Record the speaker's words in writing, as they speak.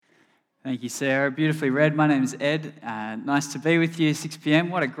Thank you, Sarah. Beautifully read. My name is Ed. Nice to be with you, 6 p.m.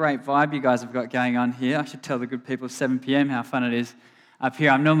 What a great vibe you guys have got going on here. I should tell the good people of 7 p.m. how fun it is up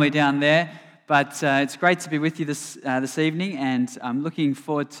here. I'm normally down there, but it's great to be with you this evening, and I'm looking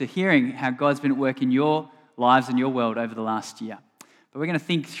forward to hearing how God's been at work in your lives and your world over the last year. But we're going to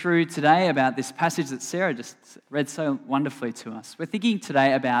think through today about this passage that Sarah just read so wonderfully to us. We're thinking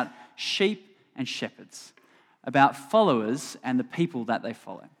today about sheep and shepherds, about followers and the people that they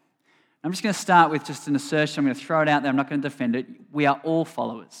follow. I'm just going to start with just an assertion. I'm going to throw it out there. I'm not going to defend it. We are all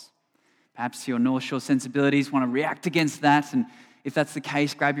followers. Perhaps your North Shore sensibilities want to react against that. And if that's the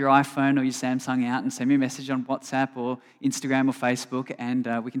case, grab your iPhone or your Samsung out and send me a message on WhatsApp or Instagram or Facebook,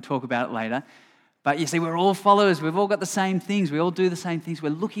 and we can talk about it later. But you see, we're all followers. We've all got the same things. We all do the same things. We're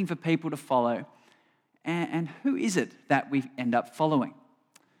looking for people to follow. And who is it that we end up following?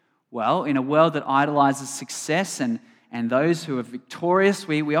 Well, in a world that idolizes success and those who are victorious,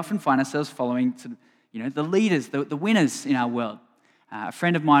 we often find ourselves following the leaders, the winners in our world. A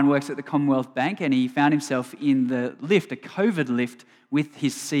friend of mine works at the Commonwealth Bank, and he found himself in the lift, a COVID lift, with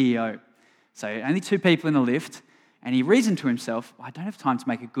his CEO. So only two people in the lift, and he reasoned to himself, I don't have time to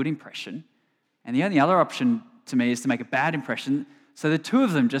make a good impression, and the only other option to me is to make a bad impression. So the two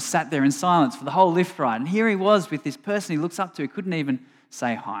of them just sat there in silence for the whole lift ride, and here he was with this person he looks up to, who couldn't even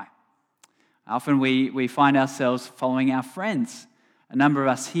say hi. Often we find ourselves following our friends. A number of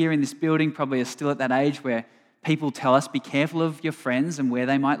us here in this building probably are still at that age where people tell us, be careful of your friends and where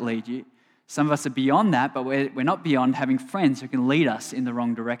they might lead you. Some of us are beyond that, but we're not beyond having friends who can lead us in the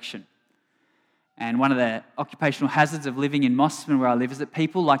wrong direction. And one of the occupational hazards of living in Mosman, where I live, is that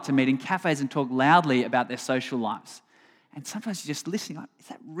people like to meet in cafes and talk loudly about their social lives. And sometimes you're just listening, like, is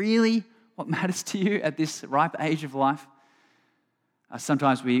that really what matters to you at this ripe age of life?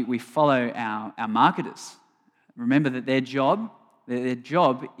 Sometimes we follow our marketers. Remember that their job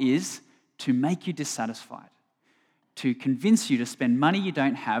is to make you dissatisfied, to convince you to spend money you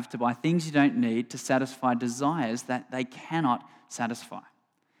don't have, to buy things you don't need, to satisfy desires that they cannot satisfy.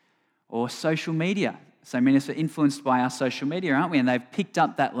 Or social media. So many of us are influenced by our social media, aren't we? And they've picked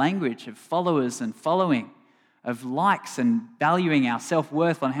up that language of followers and following, of likes and valuing our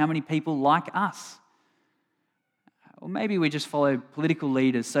self-worth on how many people like us. Or maybe we just follow political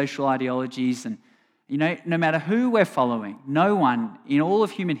leaders, social ideologies, and no matter who we're following, no one in all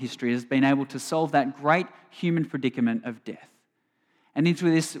of human history has been able to solve that great human predicament of death. And into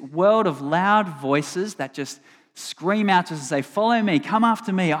this world of loud voices that just scream out to us and say, follow me, come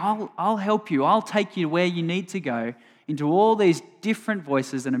after me, I'll help you, I'll take you where you need to go, into all these different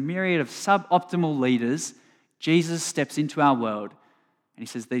voices and a myriad of suboptimal leaders, Jesus steps into our world and he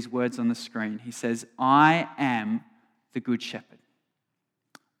says these words on the screen. He says, I am the good shepherd.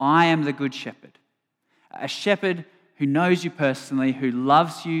 I am the good shepherd. A shepherd who knows you personally, who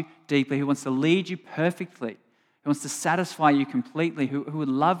loves you deeply, who wants to lead you perfectly, who wants to satisfy you completely, who would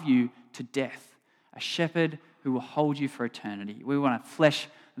love you to death. A shepherd who will hold you for eternity. We want to flesh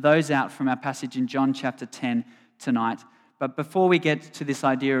those out from our passage in John chapter 10 tonight. But before we get to this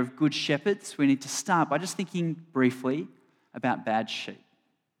idea of good shepherds, we need to start by just thinking briefly about bad sheep.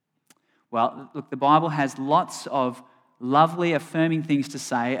 Well, look, the Bible has lots of lovely, affirming things to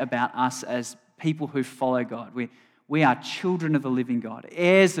say about us as people who follow God. We are children of the living God,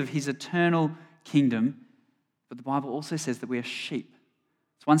 heirs of his eternal kingdom. But the Bible also says that we are sheep.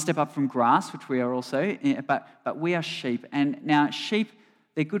 It's one step up from grass, which we are also, but we are sheep. And now sheep,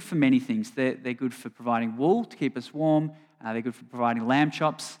 they're good for many things. They're good for providing wool to keep us warm. They're good for providing lamb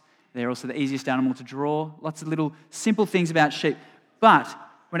chops. They're also the easiest animal to draw. Lots of little simple things about sheep. But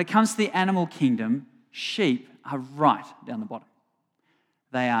when it comes to the animal kingdom, sheep are right down the bottom.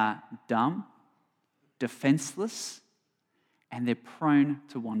 They are dumb, defenseless, and they're prone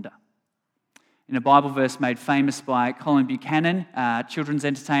to wander. In a Bible verse made famous by Colin Buchanan, children's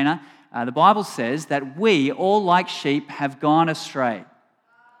entertainer, the Bible says that we, all like sheep, have gone astray.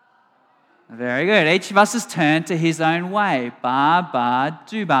 Very good. Each of us has turned to his own way. Ba, ba,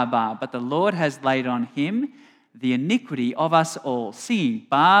 do, ba, ba. But the Lord has laid on him the iniquity of us all. Singing,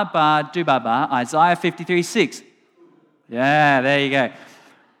 ba, ba, do, ba, ba, Isaiah 53:6. Yeah, there you go.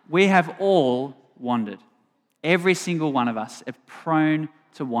 We have all wandered. Every single one of us are prone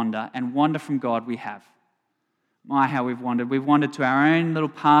to wander, and wander from God we have. My, how we've wandered. We've wandered to our own little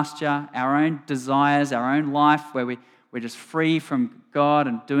pasture, our own desires, our own life, where we're just free from God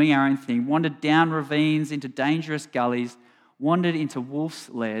and doing our own thing. Wandered down ravines, into dangerous gullies, wandered into wolves'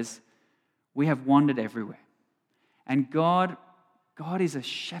 lairs. We have wandered everywhere. And God is a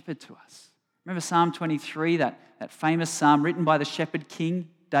shepherd to us. Remember Psalm 23, that famous psalm written by the shepherd king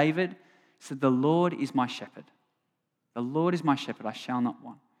David? He said, the Lord is my shepherd. The Lord is my shepherd, I shall not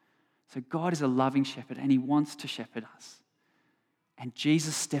want. So God is a loving shepherd and he wants to shepherd us. And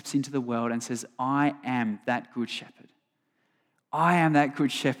Jesus steps into the world and says, I am that good shepherd. I am that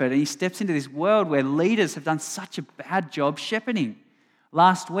good shepherd. And he steps into this world where leaders have done such a bad job shepherding.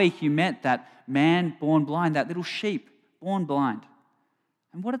 Last week you met that man born blind, that little sheep born blind.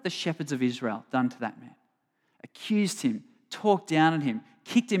 And what have the shepherds of Israel done to that man? Accused him, talked down on him,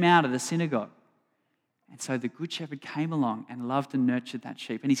 kicked him out of the synagogue. And so the good shepherd came along and loved and nurtured that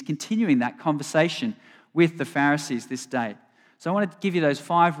sheep. And he's continuing that conversation with the Pharisees this day. So I wanted to give you those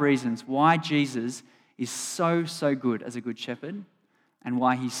 5 reasons why Jesus is so, so good as a good shepherd and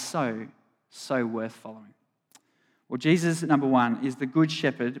why he's so, so worth following. Well, Jesus, number 1, is the good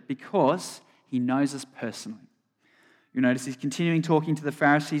shepherd because he knows us personally. You'll notice he's continuing talking to the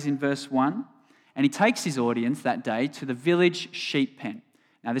Pharisees in verse 1, and he takes his audience that day to the village sheep pen.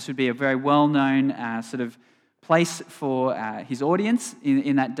 Now, this would be a very well-known sort of place for his audience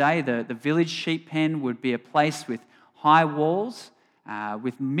in that day. The village sheep pen would be a place with high walls,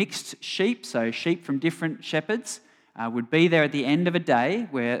 with mixed sheep, so sheep from different shepherds would be there at the end of a day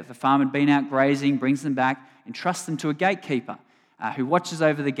where the farm had been out grazing, brings them back, entrusts them to a gatekeeper who watches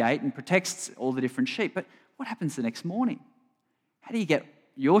over the gate and protects all the different sheep. But what happens the next morning? How do you get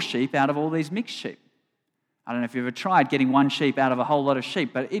your sheep out of all these mixed sheep? I don't know if you've ever tried getting one sheep out of a whole lot of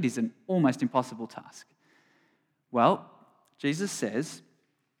sheep, but it is an almost impossible task. Well, Jesus says,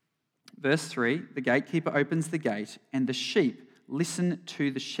 verse 3, the gatekeeper opens the gate and the sheep listen to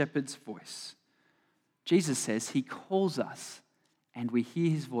the shepherd's voice. Jesus says he calls us and we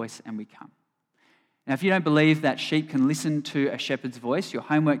hear his voice and we come. Now, if you don't believe that sheep can listen to a shepherd's voice, your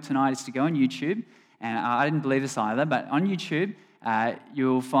homework tonight is to go on YouTube. And I didn't believe this either, but on YouTube,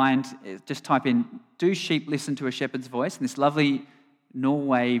 you'll find, just type in, do sheep listen to a shepherd's voice? And this lovely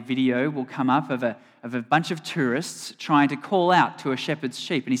Norway video will come up of a bunch of tourists trying to call out to a shepherd's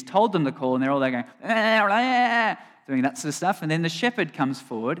sheep. And he's told them to call, and they're all there going, doing that sort of stuff. And then the shepherd comes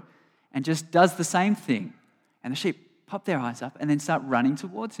forward and just does the same thing. And the sheep pop their eyes up and then start running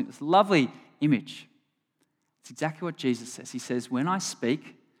towards him. It's a lovely image. It's exactly what Jesus says. He says, when I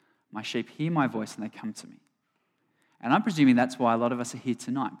speak, my sheep hear my voice and they come to me. And I'm presuming that's why a lot of us are here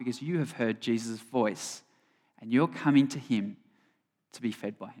tonight, because you have heard Jesus' voice and you're coming to him to be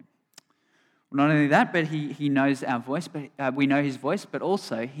fed by him. Well, not only that, but he knows our voice, but we know his voice, but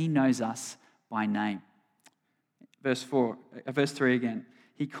also he knows us by name. Verse 3 again.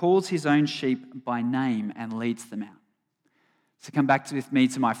 He calls his own sheep by name and leads them out. So come back with me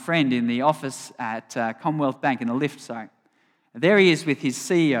to my friend in the office at Commonwealth Bank, in the lift, sorry. There he is with his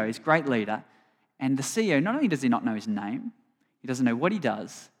CEO, his great leader, and the CEO, not only does he not know his name, he doesn't know what he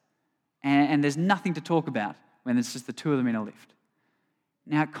does, and there's nothing to talk about when there's just the two of them in a lift.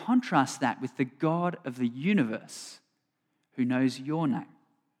 Now contrast that with the God of the universe who knows your name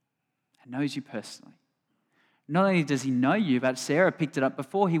and knows you personally. Not only does he know you, but Sarah picked it up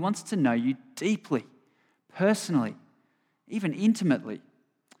before, he wants to know you deeply, personally, even intimately.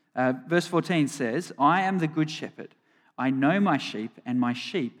 Verse 14 says, I am the good shepherd. I know my sheep, and my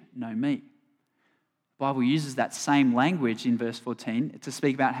sheep know me. The Bible uses that same language in verse 14 to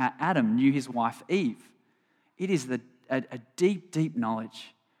speak about how Adam knew his wife Eve. It is a deep, deep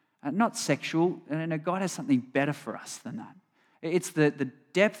knowledge. Not sexual. No, God has something better for us than that. It's the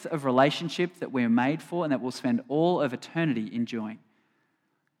depth of relationship that we're made for and that we'll spend all of eternity enjoying.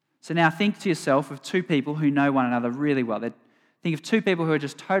 So now think to yourself of two people who know one another really well. Think of two people who are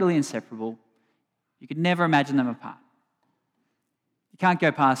just totally inseparable. You could never imagine them apart. You can't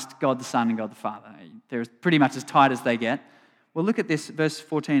go past God the Son and God the Father. They're pretty much as tight as they get. Well, look at this, verse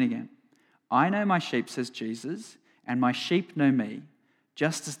 14 again. I know my sheep, says Jesus, and my sheep know me,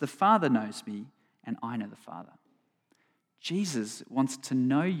 just as the Father knows me, and I know the Father. Jesus wants to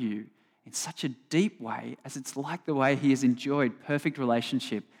know you in such a deep way as it's like the way he has enjoyed perfect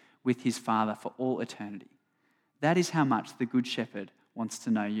relationship with his Father for all eternity. That is how much the Good Shepherd wants to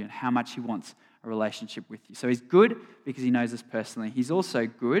know you and how much he wants a relationship with you. So he's good because he knows us personally. He's also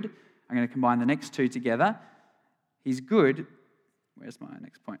good. I'm going to combine the next two together. He's good. Where's my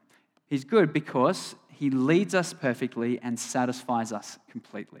next point? He's good because he leads us perfectly and satisfies us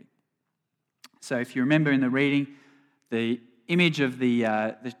completely. So if you remember in the reading, the image of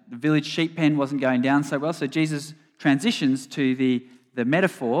the village sheep pen wasn't going down so well. So Jesus transitions to the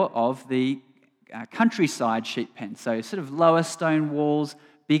metaphor of the countryside sheep pen. So sort of lower stone walls,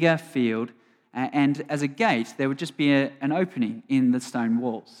 bigger field. And as a gate, there would just be an opening in the stone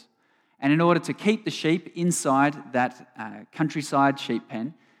walls. And in order to keep the sheep inside that countryside sheep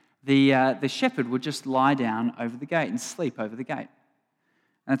pen, the shepherd would just lie down over the gate and sleep over the gate.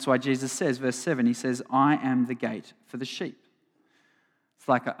 And that's why Jesus says, verse 7, he says, I am the gate for the sheep. It's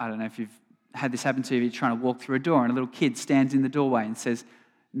like, I don't know if you've had this happen to you, you're trying to walk through a door and a little kid stands in the doorway and says,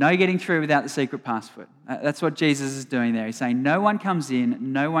 "No getting through without the secret password." That's what Jesus is doing there. He's saying, no one comes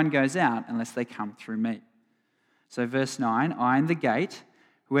in, no one goes out unless they come through me. So verse 9, "I am the gate.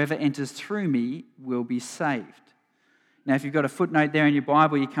 Whoever enters through me will be saved." Now, if you've got a footnote there in your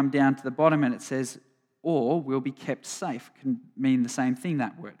Bible, you come down to the bottom and it says, "or will be kept safe." Can mean the same thing,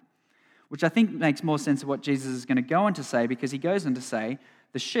 that word. Which I think makes more sense of what Jesus is going to go on to say, because he goes on to say,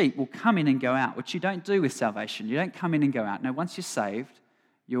 the sheep will come in and go out, which you don't do with salvation. You don't come in and go out. No, once you're saved,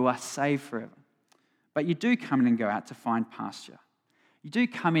 you are saved forever. But you do come in and go out to find pasture. You do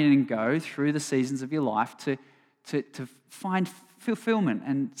come in and go through the seasons of your life to find fulfillment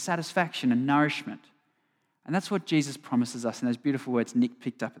and satisfaction and nourishment. And that's what Jesus promises us in those beautiful words Nick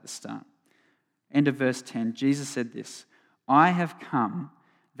picked up at the start. End of verse 10, Jesus said this, "I have come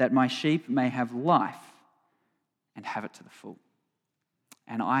that my sheep may have life and have it to the full."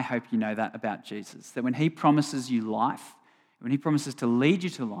 And I hope you know that about Jesus, that when he promises you life, when he promises to lead you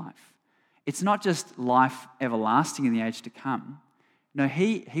to life, it's not just life everlasting in the age to come. No,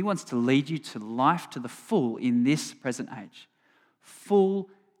 he wants to lead you to life to the full in this present age. Full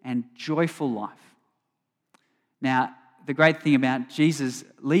and joyful life. Now, the great thing about Jesus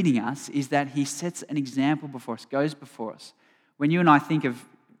leading us is that he sets an example before us, goes before us. When you and I think of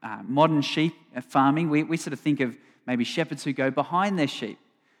modern sheep farming, we sort of think of maybe shepherds who go behind their sheep,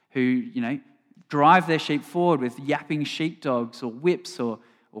 who, drive their sheep forward with yapping sheepdogs or whips or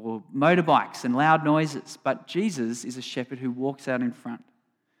motorbikes and loud noises. But Jesus is a shepherd who walks out in front.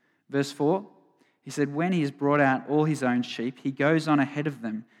 Verse 4, he said, "When he has brought out all his own sheep, he goes on ahead of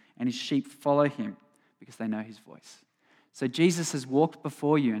them, and his sheep follow him because they know his voice." So Jesus has walked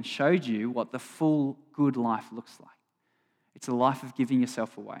before you and showed you what the full good life looks like. It's a life of giving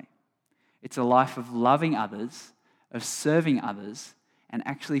yourself away. It's a life of loving others, of serving others, and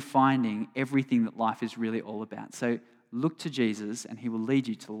actually finding everything that life is really all about. So look to Jesus and he will lead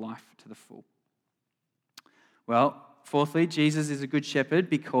you to life to the full. Well, fourthly, Jesus is a good shepherd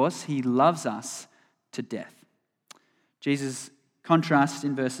because he loves us to death. Jesus contrasts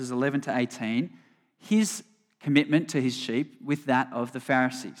in verses 11 to 18 his commitment to his sheep with that of the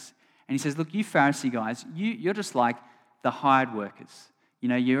Pharisees. And he says, look, you Pharisee guys, you're just like the hired workers.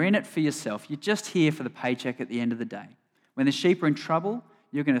 You're in it for yourself. You're just here for the paycheck at the end of the day. When the sheep are in trouble,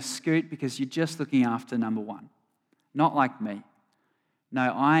 you're going to scoot because you're just looking after number one. Not like me.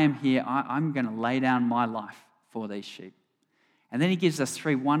 No, I am here. I'm going to lay down my life for these sheep. And then he gives us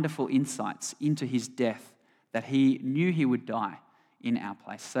three wonderful insights into his death, that he knew he would die in our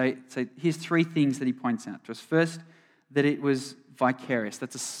place. So here's three things that he points out to us. First, that it was vicarious.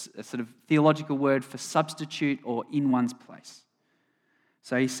 That's a sort of theological word for substitute or in one's place.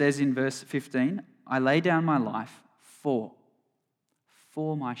 So he says in verse 15, "I lay down my life for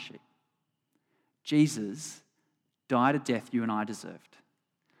my sheep." Jesus died a death you and I deserved.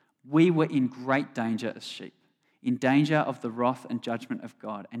 We were in great danger as sheep, in danger of the wrath and judgment of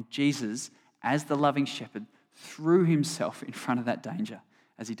God. And Jesus, as the loving shepherd, threw himself in front of that danger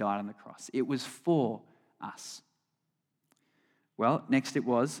as he died on the cross. It was for us. Well, next it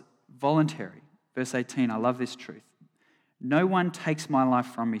was voluntary. Verse 18, I love this truth. "No one takes my life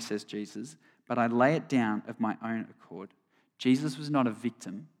from me," says Jesus, "but I lay it down of my own accord." Jesus was not a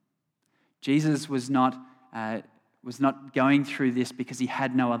victim. Jesus was not going through this because he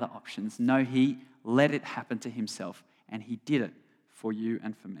had no other options. No, he let it happen to himself, and he did it for you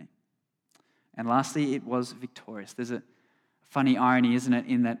and for me. And lastly, it was victorious. There's a funny irony, isn't it,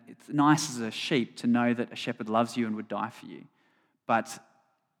 in that it's nice as a sheep to know that a shepherd loves you and would die for you, but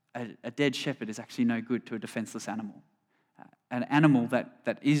a dead shepherd is actually no good to a defenseless animal. An animal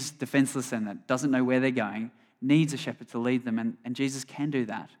that is defenseless and that doesn't know where they're going needs a shepherd to lead them, and Jesus can do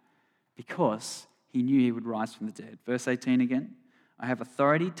that because he knew he would rise from the dead. Verse 18 again, "I have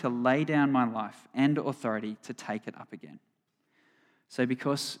authority to lay down my life and authority to take it up again." So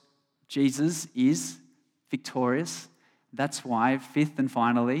because Jesus is victorious, that's why, fifth and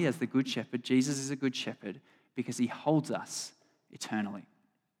finally, as the good shepherd, Jesus is a good shepherd because he holds us eternally.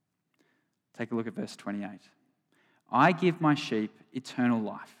 Take a look at verse 28. "I give my sheep eternal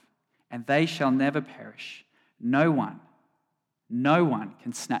life, and they shall never perish. No one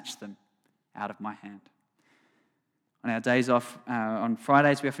can snatch them out of my hand." On our days off, on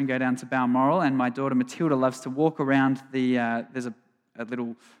Fridays, we often go down to Balmoral, and my daughter Matilda loves to walk around there's a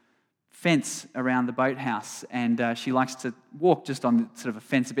little fence around the boathouse, and she likes to walk just on sort of a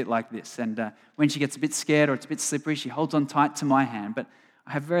fence a bit like this. And when she gets a bit scared or it's a bit slippery, she holds on tight to my hand. But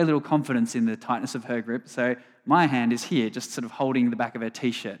I have very little confidence in the tightness of her grip, so my hand is here, just sort of holding the back of her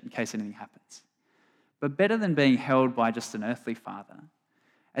t-shirt in case anything happens. But better than being held by just an earthly father,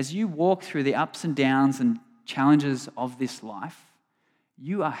 As you walk through the ups and downs and challenges of this life,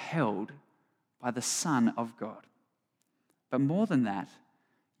 you are held by the Son of God. But more than that,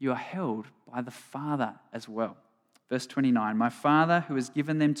 you are held by the Father as well. Verse 29, my Father who has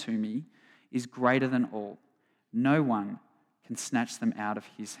given them to me is greater than all. No one can snatch them out of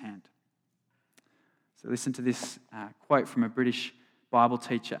his hand. So listen to this quote from a British Bible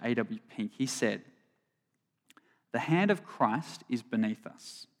teacher, A.W. Pink. He said, "The hand of Christ is beneath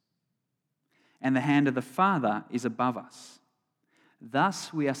us, and the hand of the Father is above us.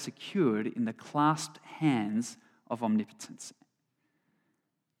 Thus we are secured in the clasped hands of omnipotence."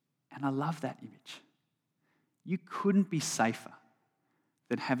 And I love that image. You couldn't be safer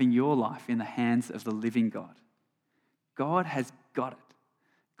than having your life in the hands of the living God. God has got it.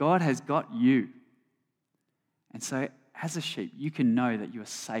 God has got you. And so, as a sheep, you can know that you are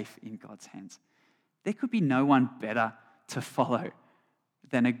safe in God's hands. There could be no one better to follow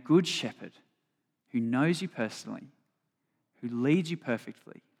than a good shepherd who knows you personally, who leads you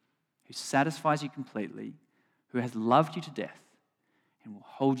perfectly, who satisfies you completely, who has loved you to death, and will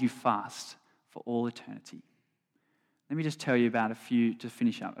hold you fast for all eternity. Let me just tell you about a few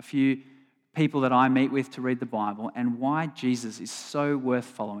people that I meet with to read the Bible and why Jesus is so worth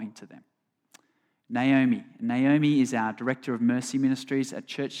following to them. Naomi. Naomi is our Director of Mercy Ministries at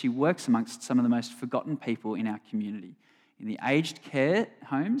church. She works amongst some of the most forgotten people in our community, in the aged care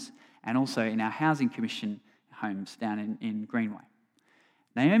homes and also in our Housing Commission homes down in Greenway.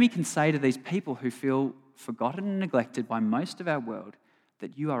 Naomi can say to these people who feel forgotten and neglected by most of our world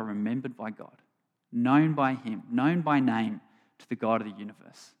that you are remembered by God, known by Him, known by name to the God of the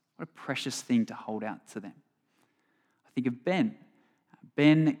universe. What a precious thing to hold out to them. I think of Ben.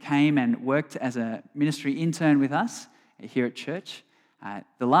 Ben came and worked as a ministry intern with us here at church.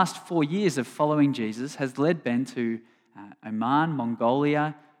 The last 4 years of following Jesus has led Ben to Oman,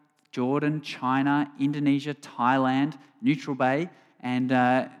 Mongolia, Jordan, China, Indonesia, Thailand, Neutral Bay, and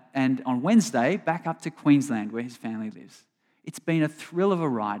on Wednesday, back up to Queensland where his family lives. It's been a thrill of a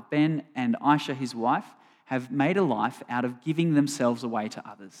ride. Ben and Aisha, his wife, have made a life out of giving themselves away to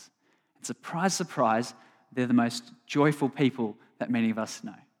others. And surprise, surprise, they're the most joyful people that many of us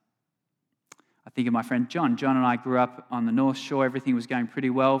know. I think of my friend John. John and I grew up on the North Shore. Everything was going pretty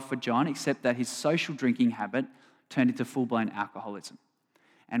well for John, except that his social drinking habit turned into full-blown alcoholism.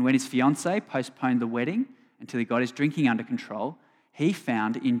 And when his fiancée postponed the wedding until he got his drinking under control, he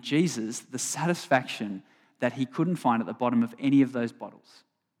found in Jesus the satisfaction that he couldn't find at the bottom of any of those bottles.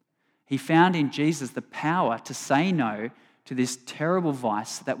 He found in Jesus the power to say no to this terrible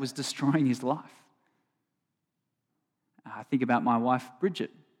vice that was destroying his life. I think about my wife,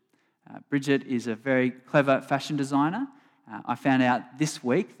 Bridget. Bridget is a very clever fashion designer. I found out this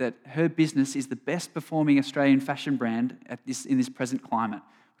week that her business is the best performing Australian fashion brand in this present climate,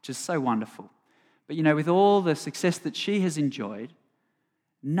 which is so wonderful. But with all the success that she has enjoyed,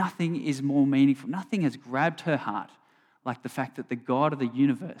 nothing is more meaningful. Nothing has grabbed her heart like the fact that the God of the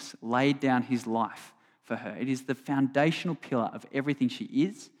universe laid down his life for her. It is the foundational pillar of everything she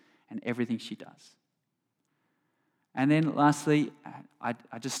is and everything she does. And then lastly, I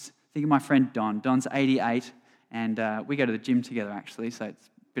just think of my friend Don. Don's 88, and we go to the gym together actually, so it's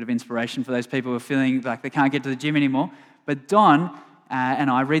a bit of inspiration for those people who are feeling like they can't get to the gym anymore. But Don and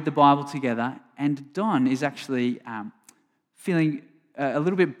I read the Bible together, and Don is actually feeling a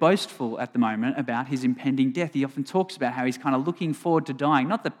little bit boastful at the moment about his impending death. He often talks about how he's kind of looking forward to dying,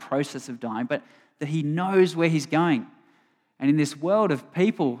 not the process of dying, but that he knows where he's going. And in this world of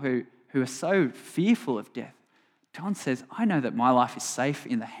people who are so fearful of death, Don says, I know that my life is safe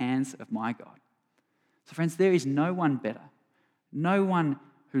in the hands of my God. So friends, there is no one better, no one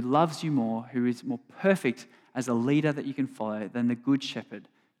who loves you more, who is more perfect as a leader that you can follow than the Good Shepherd,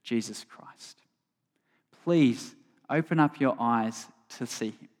 Jesus Christ. Please open up your eyes to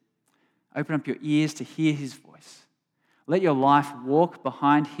see him. Open up your ears to hear his voice. Let your life walk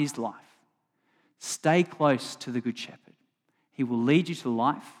behind his life. Stay close to the Good Shepherd. He will lead you to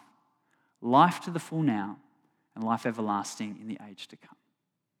life, life to the full now, and life everlasting in the age to come.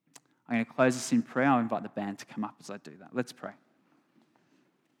 I'm going to close this in prayer. I'll invite the band to come up as I do that. Let's pray.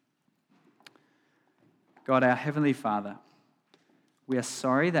 God, our Heavenly Father, we are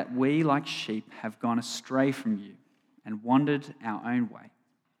sorry that we, like sheep, have gone astray from you and wandered our own way.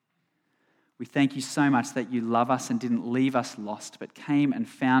 We thank you so much that you love us and didn't leave us lost, but came and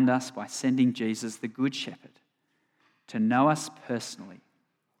found us by sending Jesus, the Good Shepherd, to know us personally,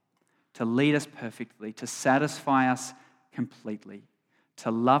 to lead us perfectly, to satisfy us completely, to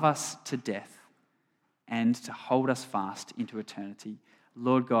love us to death, and to hold us fast into eternity.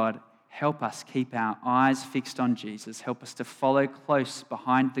 Lord God, help us keep our eyes fixed on Jesus. Help us to follow close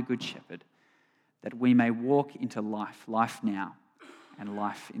behind the Good Shepherd, that we may walk into life now, and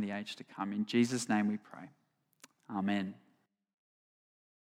life in the age to come. In Jesus' name we pray. Amen.